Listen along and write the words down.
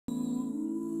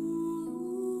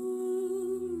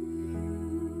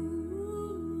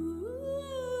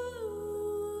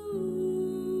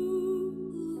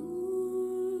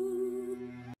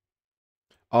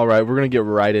Alright, we're gonna get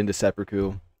right into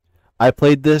Seppuku. I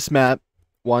played this map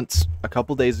once a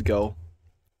couple days ago,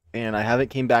 and I haven't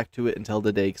came back to it until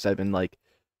today because I've been like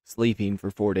sleeping for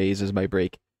 4 days as my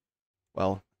break.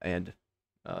 Well, and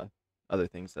uh, other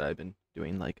things that I've been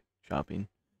doing like shopping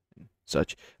and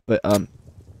such. But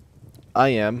I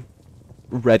am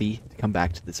ready to come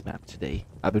back to this map today.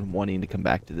 I've been wanting to come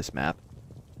back to this map,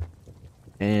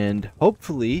 and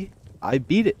hopefully I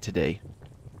beat it today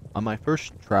on my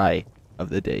first try of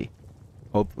the day.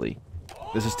 Hopefully.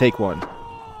 This is take one.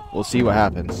 We'll see what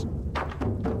happens.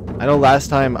 I know last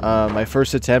time, my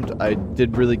first attempt, I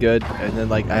did really good, and then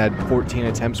like I had 14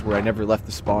 attempts where I never left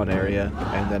the spawn area,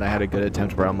 and then I had a good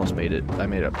attempt where I almost made it. I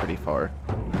made it pretty far.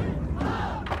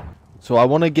 So I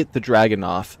want to get the dragon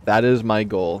off. That is my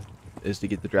goal, is to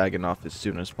get the dragon off as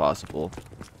soon as possible.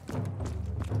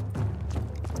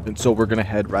 And so we're going to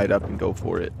head right up and go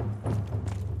for it.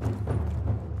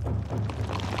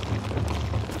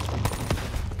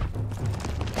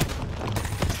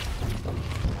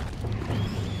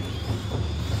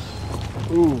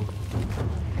 Ooh.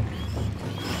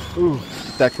 Ooh.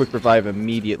 Get that quick revive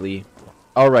immediately.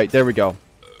 Alright, there we go.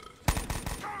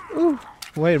 Ooh.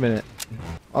 Wait a minute.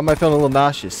 Why am I feeling a little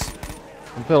nauseous?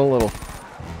 I'm feeling a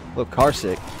little car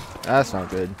sick. That's not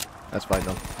good. That's fine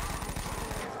though.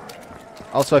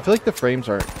 Also, I feel like the frames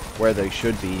aren't where they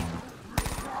should be.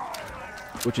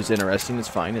 Which is interesting. It's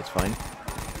fine. It's fine.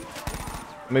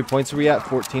 How many points are we at?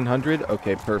 1400?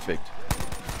 Okay, perfect.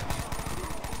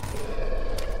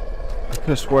 I could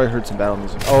have swore I heard some battle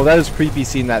music. Oh, that is creepy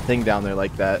seeing that thing down there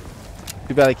like that.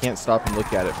 Too bad I can't stop and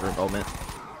look at it for a moment.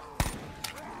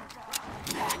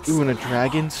 Ooh, and a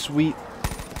dragon? Sweet.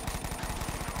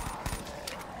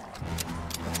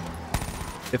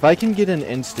 If I can get an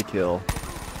insta-kill,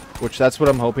 which that's what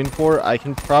I'm hoping for, I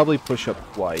can probably push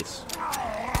up twice.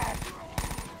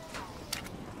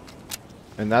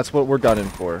 And that's what we're gunning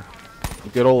for. A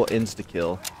good old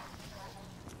insta-kill.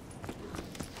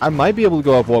 I might be able to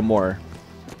go up one more.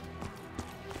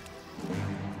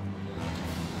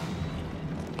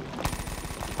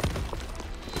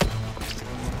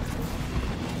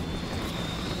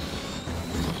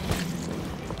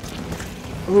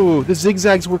 Ooh, the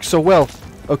zigzags work so well.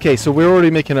 Okay, so we're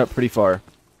already making up pretty far.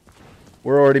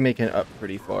 We're already making it up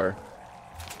pretty far.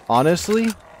 Honestly,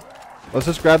 let's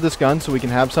just grab this gun so we can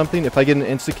have something. If I get an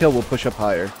insta-kill, we'll push up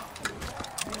higher.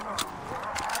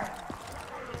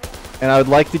 And I would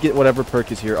like to get whatever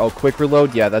perk is here. Oh, quick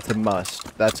reload? Yeah, that's a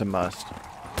must. That's a must.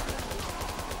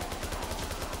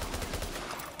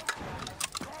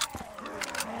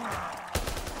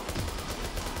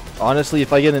 Honestly,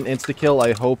 if I get an insta-kill,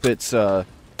 I hope it's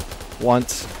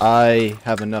once I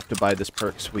have enough to buy this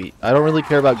perk. Sweet. I don't really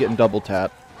care about getting double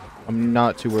tap. I'm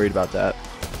not too worried about that.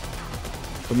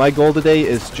 But my goal today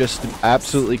is just to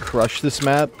absolutely crush this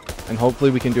map, and hopefully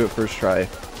we can do it first try.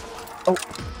 Oh!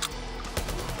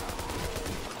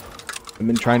 I've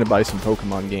been trying to buy some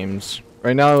Pokemon games.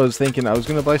 Right now I was thinking I was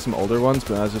going to buy some older ones,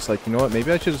 but I was just like, you know what,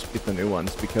 maybe I should just get the new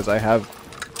ones, because I have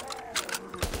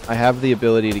the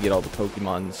ability to get all the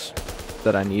Pokemons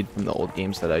that I need from the old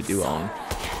games that I do own.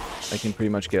 I can pretty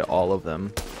much get all of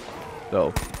them.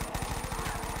 So.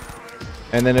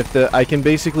 And then I can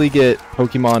basically get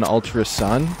Pokemon Ultra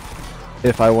Sun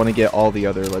if I want to get all the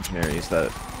other legendaries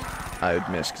that I would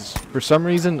miss. Because for some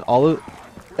reason,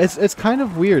 it's kind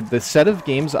of weird. The set of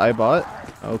games I bought...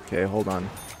 Okay, hold on.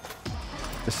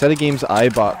 The set of games I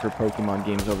bought for Pokemon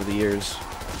games over the years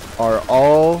are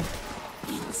all...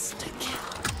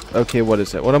 Okay, what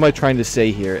is it? What am I trying to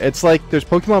say here? It's like there's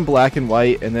Pokemon Black and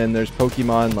White, and then there's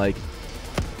Pokemon like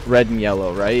Red and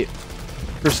Yellow, right?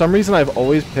 For some reason, I've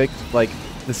always picked like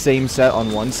the same set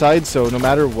on one side, so no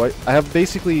matter what, I have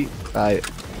basically,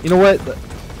 you know what?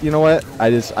 You know what?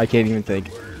 I can't even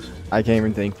think. I can't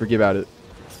even think. Forget about it.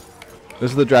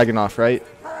 This is the Dragonoff, right?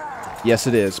 Yes,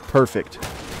 it is. Perfect.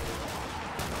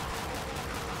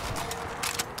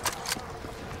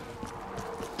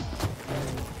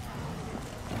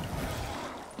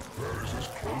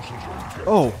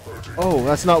 Oh, oh,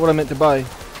 that's not what I meant to buy.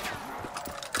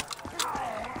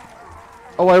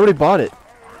 Oh, I already bought it.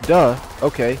 Duh.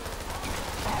 Okay.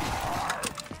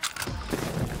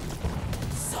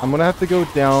 I'm gonna have to go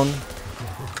down.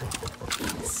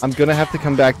 I'm gonna have to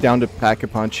come back down to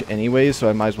Pack-a-Punch anyway, so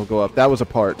I might as well go up. That was a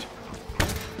part.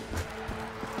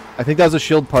 I think that was a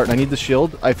shield part, and I need the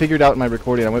shield. I figured out in my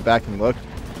recording, I went back and looked.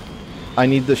 I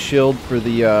need the shield for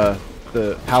the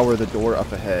power of the door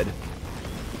up ahead.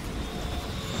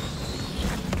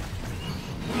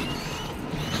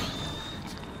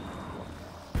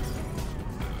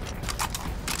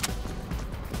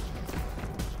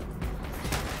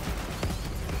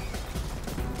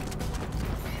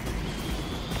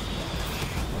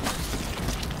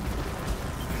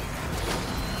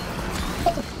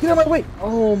 Get out of my way!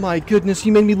 Oh my goodness,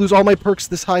 you made me lose all my perks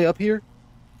this high up here?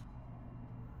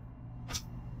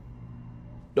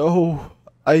 No.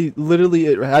 I literally,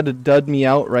 it had to dud me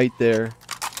out right there.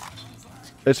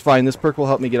 It's fine, this perk will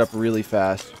help me get up really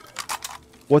fast.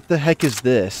 What the heck is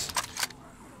this?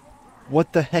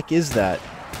 What the heck is that?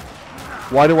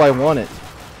 Why do I want it?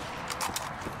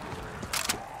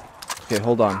 Okay,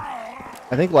 hold on.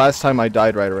 I think last time I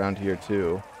died right around here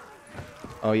too.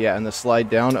 Oh yeah, and the slide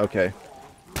down? Okay.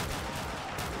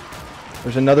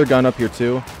 There's another gun up here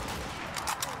too.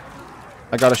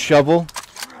 I got a shovel.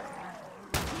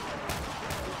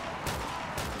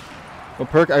 What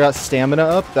perk? I got stamina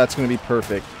up. That's going to be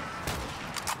perfect.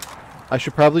 I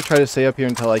should probably try to stay up here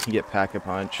until I can get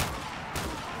Pack-a-Punch.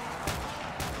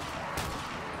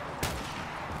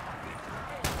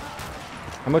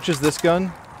 How much is this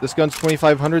gun? This gun's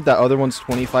 2,500. That other one's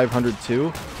 2,500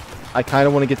 too. I kind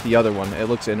of want to get the other one. It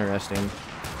looks interesting.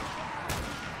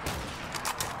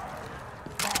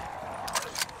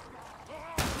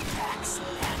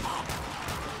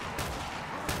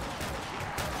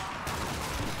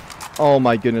 Oh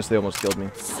my goodness, they almost killed me.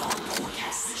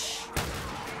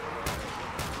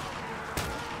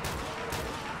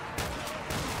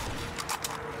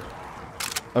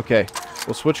 Okay,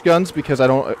 we'll switch guns because I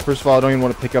don't, first of all, I don't even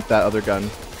want to pick up that other gun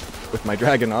with my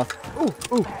dragon off.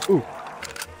 Ooh, ooh, ooh.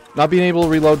 Not being able to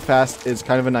reload fast is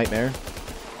kind of a nightmare.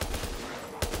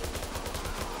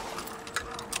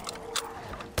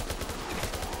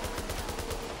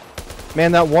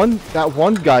 Man, that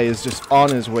one guy is just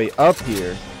on his way up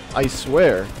here. I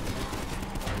swear.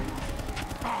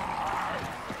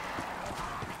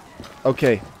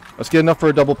 Okay, let's get enough for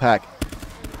a double pack.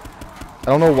 I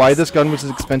don't know why this gun was as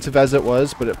expensive as it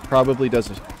was, but it probably does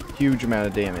a huge amount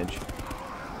of damage.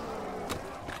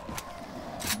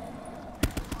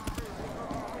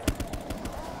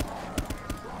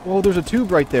 Whoa, there's a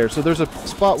tube right there, so there's a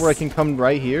spot where I can come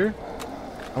right here.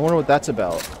 I wonder what that's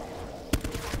about.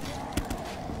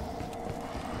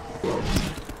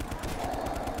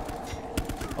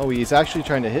 Oh, he's actually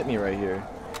trying to hit me right here.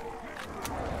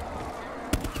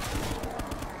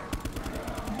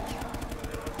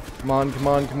 Come on, come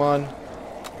on, come on.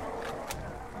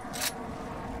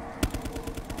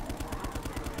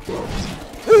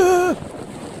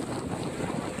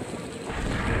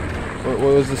 What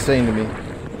was this saying to me?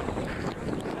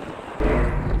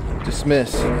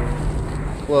 Dismiss.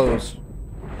 Close.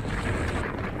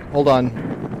 Hold on.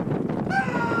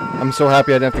 I'm so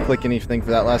happy I didn't have to click anything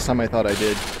for that. Last time I thought I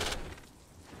did.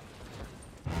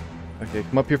 Okay,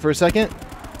 come up here for a second.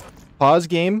 Pause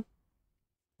game.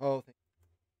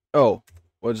 Oh,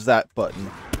 what is that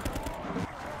button?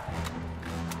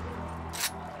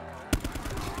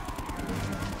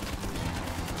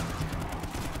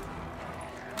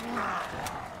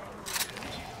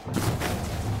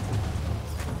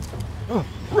 Oh,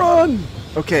 run!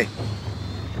 Okay.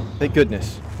 Thank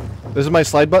goodness. This is my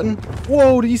slide button.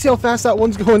 Whoa, do you see how fast that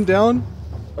one's going down?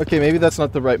 Okay, maybe that's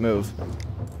not the right move.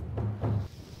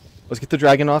 Let's get the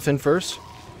dragon off in first.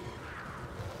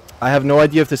 I have no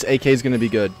idea if this AK is going to be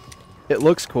good. It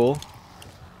looks cool.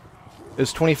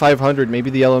 It's 2,500. Maybe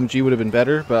the LMG would have been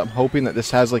better, but I'm hoping that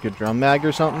this has like a drum mag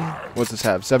or something. What's this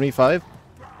have? 75?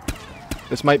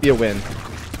 This might be a win.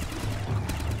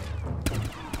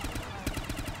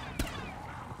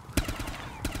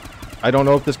 I don't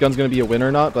know if this gun's going to be a win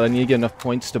or not, but I need to get enough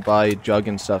points to buy jug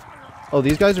and stuff. Oh,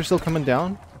 these guys are still coming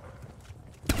down?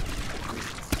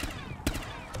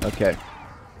 Okay.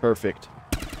 Perfect.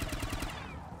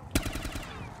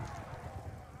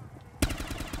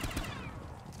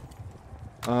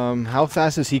 How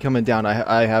fast is he coming down?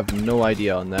 I have no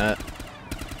idea on that.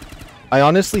 I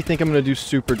honestly think I'm going to do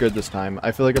super good this time.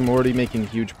 I feel like I'm already making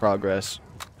huge progress.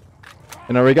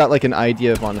 And I already got like an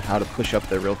idea on how to push up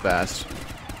there real fast.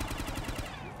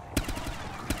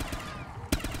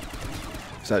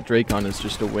 That Dracon is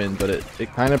just a win, but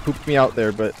it kind of pooped me out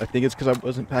there, but I think it's because I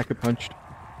wasn't pack-a-punched.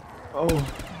 Oh,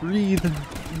 breathe.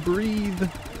 Breathe.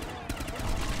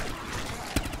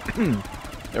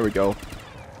 There we go.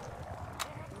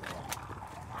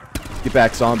 Get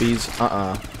back, zombies.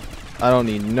 I don't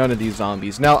need none of these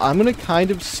zombies. Now, I'm going to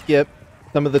kind of skip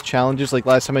some of the challenges. Like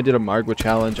last time I did a Margwa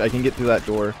challenge, I can get through that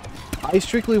door. I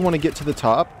strictly want to get to the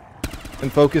top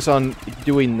and focus on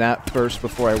doing that first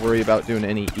before I worry about doing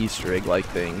any Easter egg-like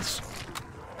things.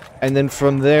 And then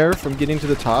from there, from getting to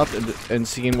the top and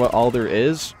seeing what all there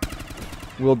is,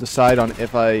 we'll decide on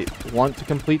if I want to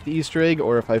complete the Easter egg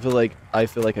or if I feel like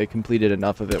I completed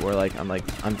enough of it where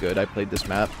I'm good, I played this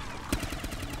map.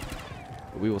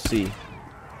 But we will see.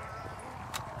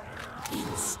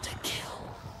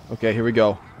 Okay, here we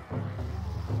go.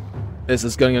 Is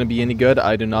this gun going to be any good?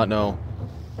 I do not know.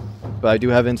 But I do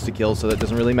have insta-kill, so that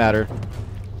doesn't really matter.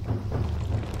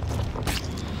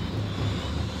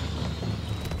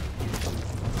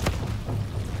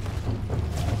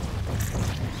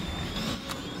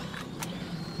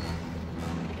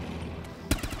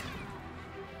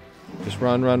 Just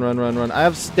run, run, run, run, run. I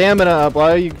have stamina up.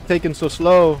 Why are you taking so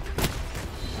slow?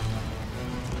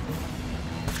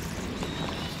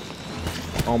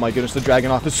 Oh my goodness, the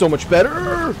Dragonoff is so much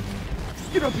better!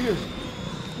 Get up here!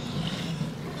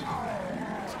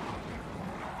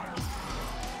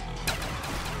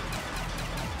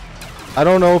 I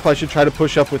don't know if I should try to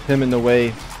push up with him in the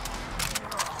way.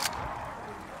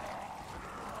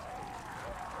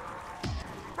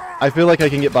 I feel like I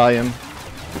can get by him.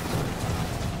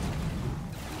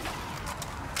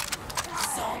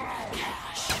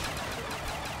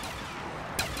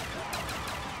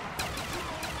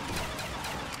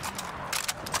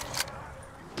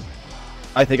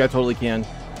 I think I totally can.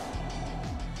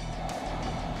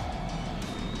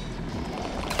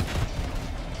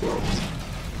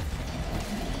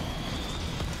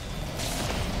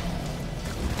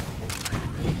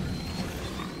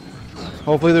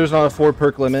 Hopefully there's not a 4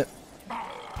 perk limit.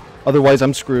 Otherwise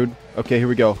I'm screwed. Okay, here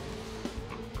we go.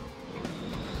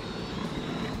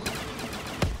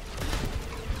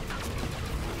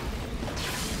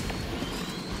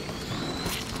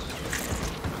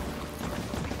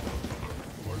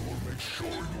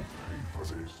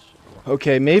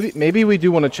 Okay, maybe we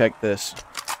do want to check this.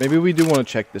 Maybe we do want to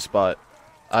check this spot.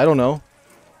 I don't know.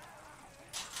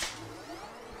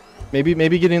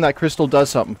 Maybe getting that crystal does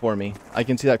something for me. I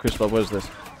can see that crystal. What is this?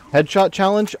 Headshot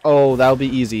challenge? Oh, that'll be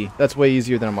easy. That's way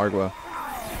easier than a Margwa.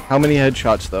 How many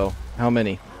headshots though? How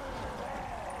many?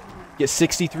 Get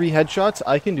 63 headshots?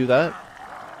 I can do that.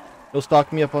 He'll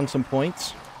stock me up on some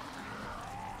points.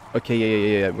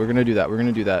 Okay, yeah. We're gonna do that. We're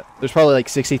gonna do that. There's probably like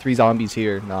 63 zombies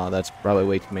here. Nah, that's probably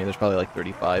way too many. There's probably like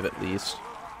 35 at least.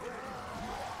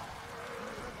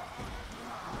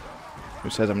 Who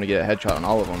says I'm gonna get a headshot on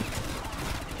all of them?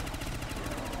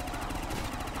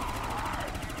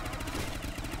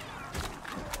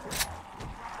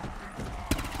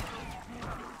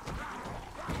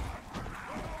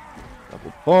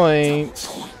 Double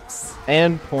points.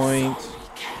 And points.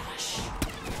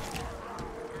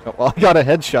 Oh, well, I got a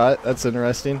headshot. That's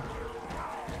interesting.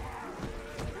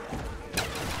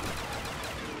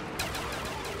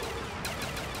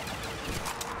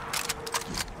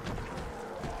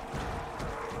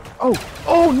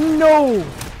 Oh no!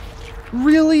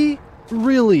 Really?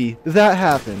 Really? That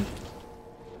happened.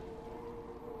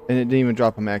 And it didn't even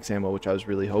drop a max ammo, which I was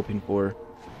really hoping for.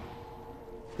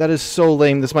 That is so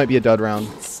lame. This might be a dud round.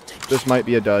 This might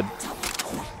be a dud.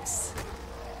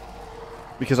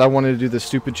 Because I wanted to do this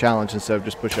stupid challenge instead of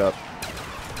just push up.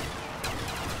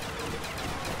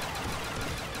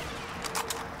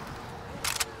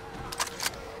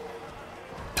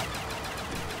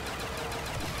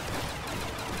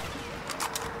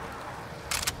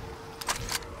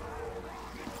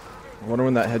 I wonder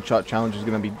when that headshot challenge is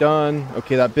going to be done.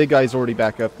 Okay, that big guy's already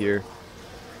back up here.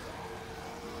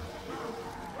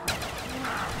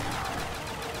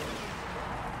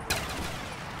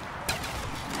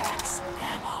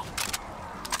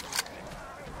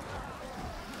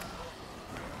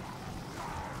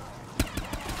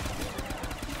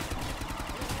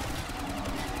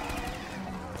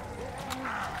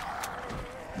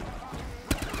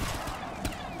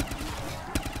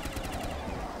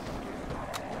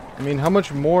 I mean, how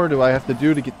much more do I have to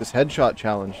do to get this headshot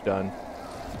challenge done?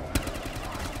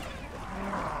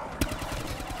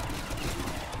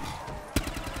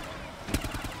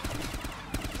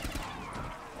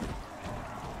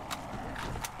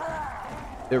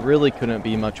 It really couldn't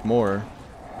be much more,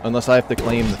 unless I have to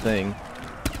claim the thing.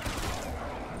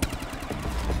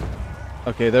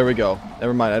 Okay, there we go.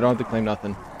 Never mind, I don't have to claim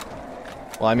nothing.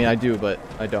 Well, I mean, I do, but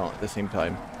I don't at the same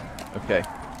time. Okay.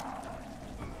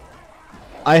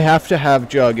 I have to have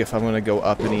Jug if I'm going to go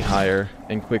up any higher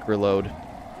and quick reload.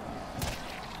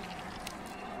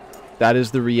 That is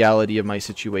the reality of my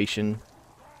situation.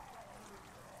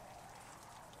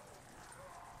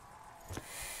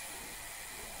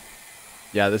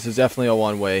 Yeah, this is definitely a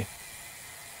one-way.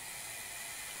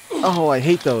 Oh, I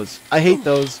hate those. I hate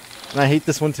those. And I hate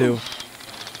this one too.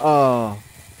 Oh.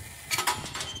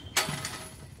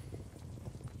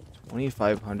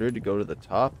 2,500 to go to the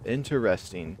top.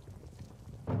 Interesting.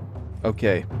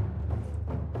 Okay.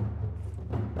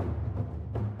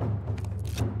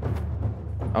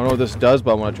 I don't know what this does,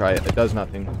 but I want to try it. It does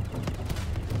nothing.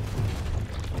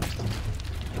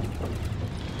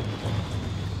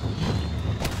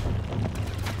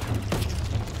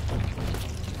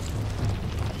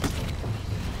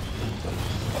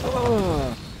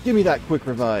 Give me that quick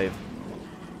revive.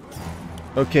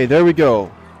 Okay, there we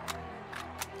go.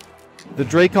 The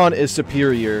Dracon is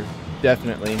superior,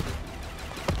 definitely.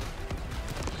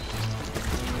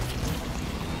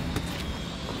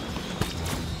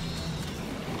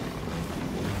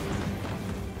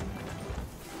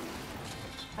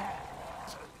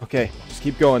 Okay, just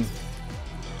keep going.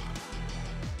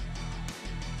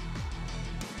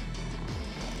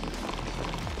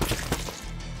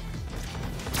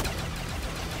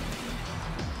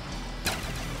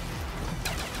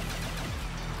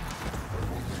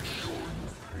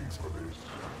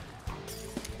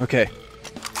 Okay.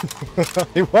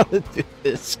 I want to do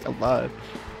this. Come on.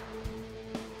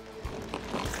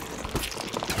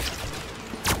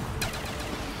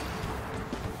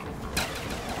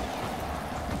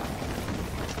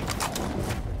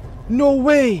 No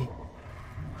way!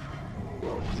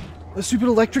 The stupid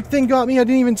electric thing got me. I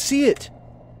didn't even see it.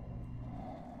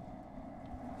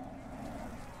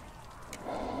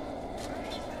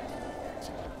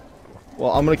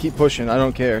 Well, I'm gonna keep pushing. I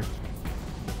don't care.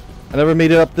 I never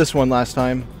made it up this one last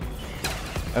time.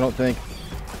 I don't think.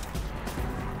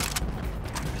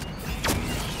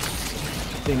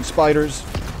 Dang spiders.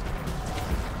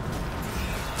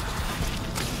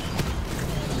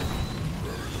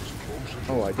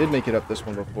 Oh, I did make it up this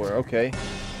one before. Okay.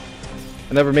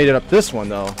 I never made it up this one,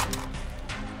 though.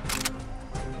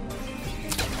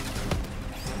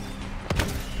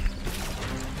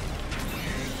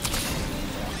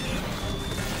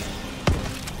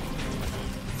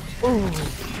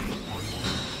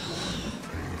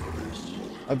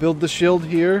 I build the shield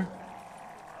here.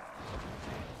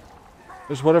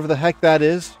 There's whatever the heck that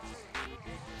is.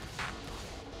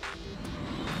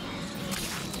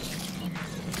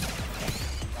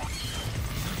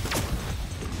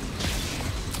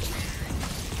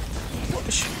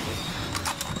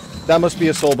 That must be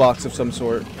a soul box of some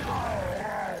sort.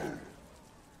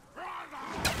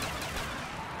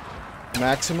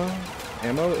 Maxima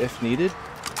ammo if needed.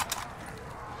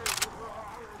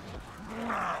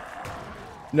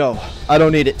 No, I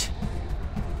don't need it.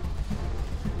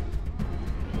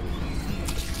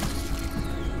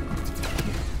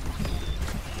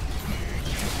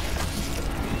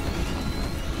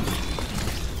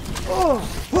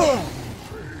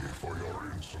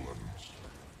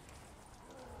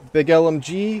 Big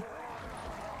LMG.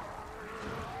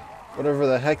 Whatever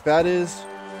the heck that is.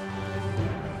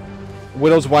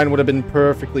 Widow's Wine would have been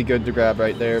perfectly good to grab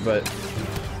right there, but...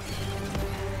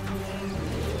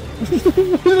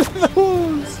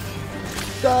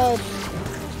 Stop!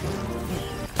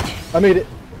 I made it.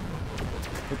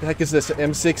 What the heck is this? An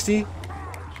M60?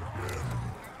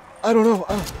 I don't know.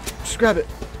 Just grab it.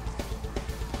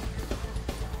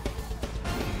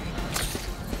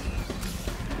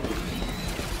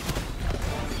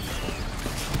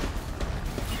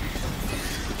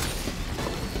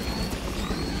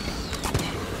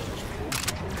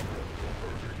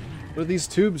 What do these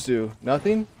tubes do?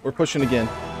 Nothing? We're pushing again.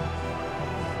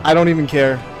 I don't even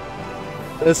care.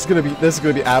 This is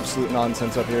gonna be absolute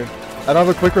nonsense up here. I don't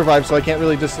have a quick revive, so I can't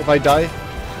really just if I die,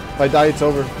 it's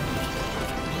over.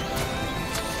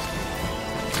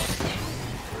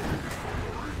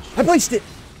 I placed it!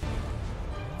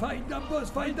 Fight the boss,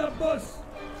 fight the boss!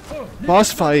 Oh,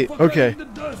 boss fight, okay. Fight the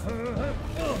boss,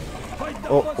 fight the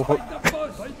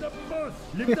boss, fight the boss!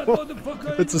 Leave that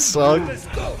motherfucker. It's a song. Let's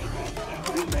go!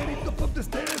 You made it top of the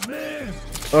stairs, man!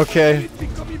 Okay. It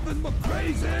become even more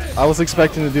crazy! I was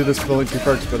expecting to do this with only 2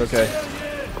 perks, but okay.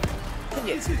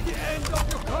 This is the end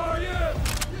of your career!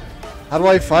 How do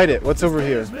I fight it? What's over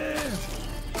here? And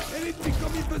it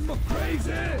become even more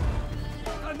crazy!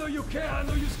 I know you care, I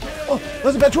know you're scared. Oh,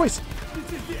 that's a bad choice!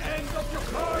 This is the end of your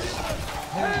career!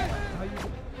 Hey!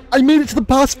 I made it to the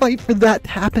boss fight for that to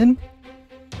happen.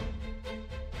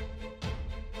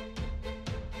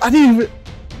 I didn't even...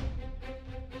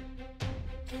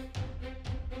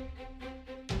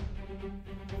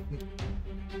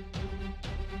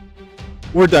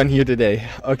 We're done here today,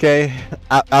 okay?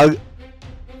 I'll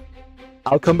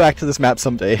come back to this map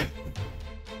someday.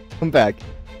 Come back.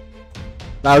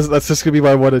 That's just gonna be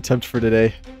my one attempt for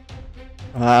today.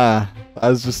 I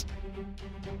was just